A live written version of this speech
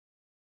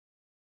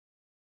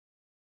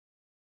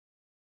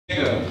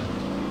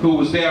who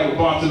was there with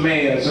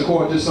Bartimaeus,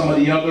 according to some of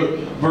the other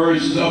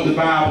versions of the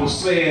Bible,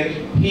 said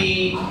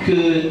he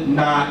could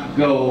not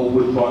go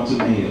with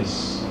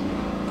Bartimaeus.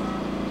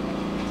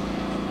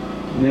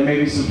 And there may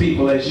be some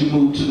people, as you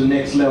move to the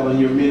next level in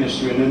your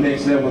ministry and the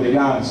next level that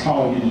God has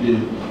called you to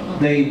do,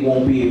 they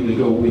won't be able to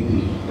go with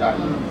you.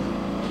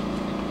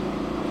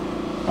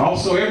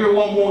 Also,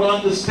 everyone won't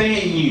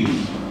understand you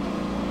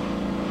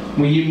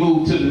when you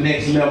move to the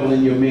next level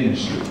in your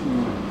ministry,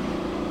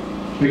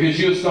 because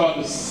you'll start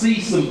to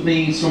see some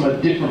things from a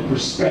different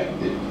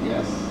perspective.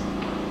 Yes.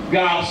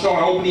 God will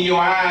start opening your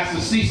eyes to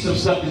see some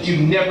stuff that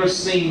you've never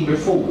seen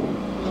before.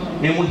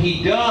 And when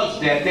he does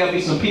that, there'll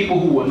be some people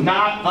who will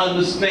not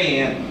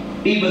understand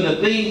even the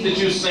things that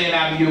you're saying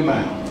out of your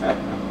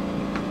mouth.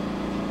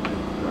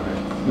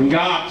 When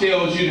God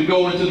tells you to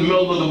go into the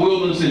middle of the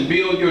wilderness and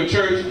build your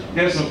church,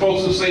 there's some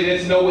folks who say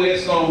there's no way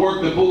that's going to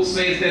work. The book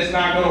says that's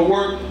not going to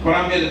work. But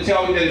I'm here to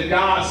tell you that if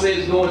God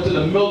says go into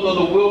the middle of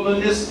the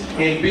wilderness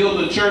and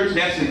build a church,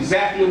 that's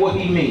exactly what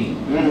he means.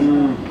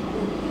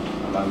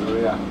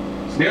 Hallelujah.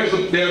 There's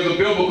a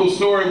biblical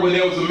story where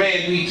there was a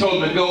man who he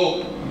told him to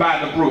go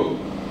by the brook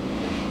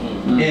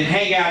and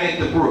hang out at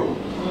the brook.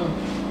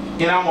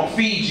 And I'm going to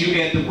feed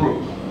you at the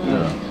brook.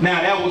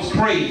 Now that was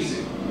crazy.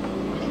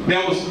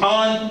 That was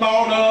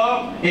unthought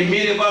of, and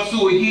many of us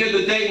who are here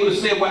today would have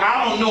said, well,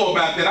 I don't know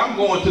about that. I'm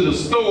going to the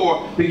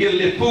store to get a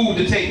little food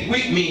to take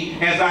with me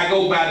as I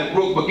go by the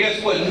brook. But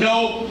guess what?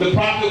 No, the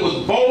prophet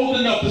was bold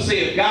enough to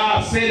say, if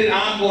God said it,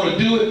 I'm going to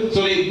do it.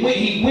 So he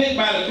went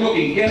by the brook,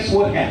 and guess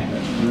what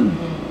happened?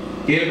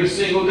 Every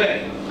single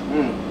day.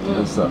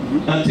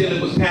 Until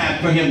it was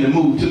time for him to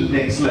move to the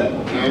next level.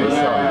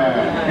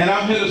 And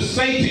I'm here to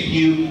say to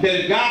you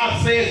that if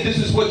God says this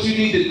is what you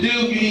need to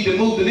do, you need to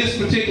move to this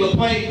particular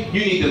place,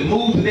 you need to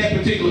move to that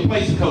particular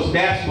place, because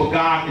that's what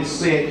God has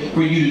said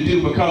for you to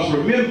do. Because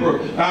remember,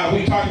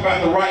 we talked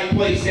about the right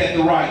place at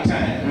the right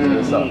time.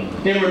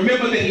 And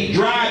remember that he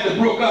dried the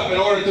brook up in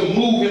order to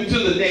move him to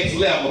the next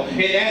level.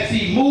 And as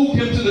he moved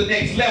him to the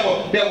next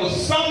level, there was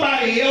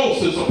somebody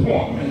else's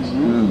appointment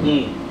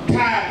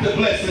tied to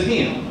blessing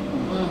him.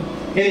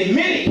 And in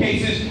many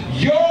cases,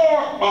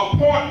 your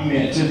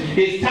appointment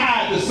is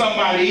tied to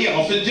somebody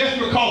else. And just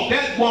because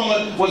that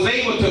woman was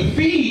able to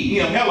feed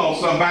him, hello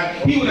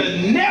somebody, he would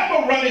have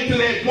never run into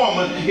that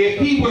woman if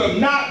he would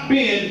have not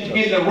been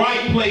in the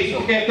right place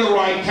at the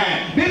right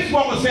time. This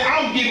woman said,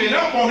 I'm giving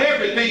up on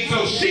everything.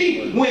 So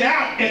she went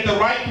out at the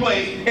right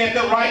place at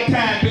the right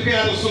time, took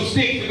out some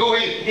sticks to go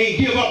ahead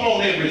and give up on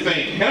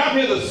everything. And I'm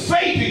here to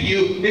say to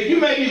you, if you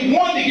may be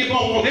wanting to give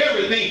up on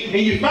everything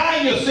and you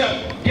find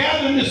yourself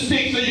gathering the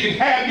sticks so you can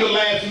have your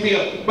last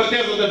meal, but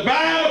there's a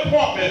divine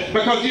appointment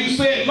because you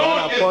said,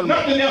 Lord, there's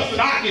nothing else that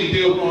I can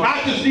do.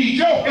 I just need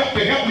your help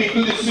to help me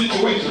through this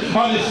situation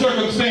or this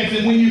circumstance.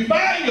 And when you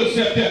find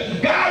yourself there,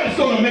 God is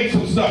going to make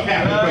some stuff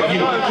happen for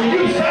you.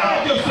 When you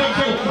find yourself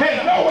there,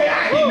 there's no way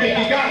I can make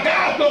it.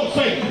 God's going to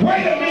say,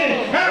 wait a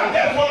minute,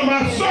 that's one of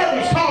my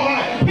servants calling.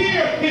 I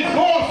hear his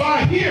voice.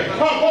 I hear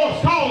her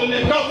voice calling,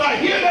 and because I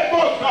hear that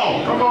voice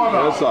calling. Come on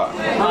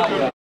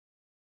now.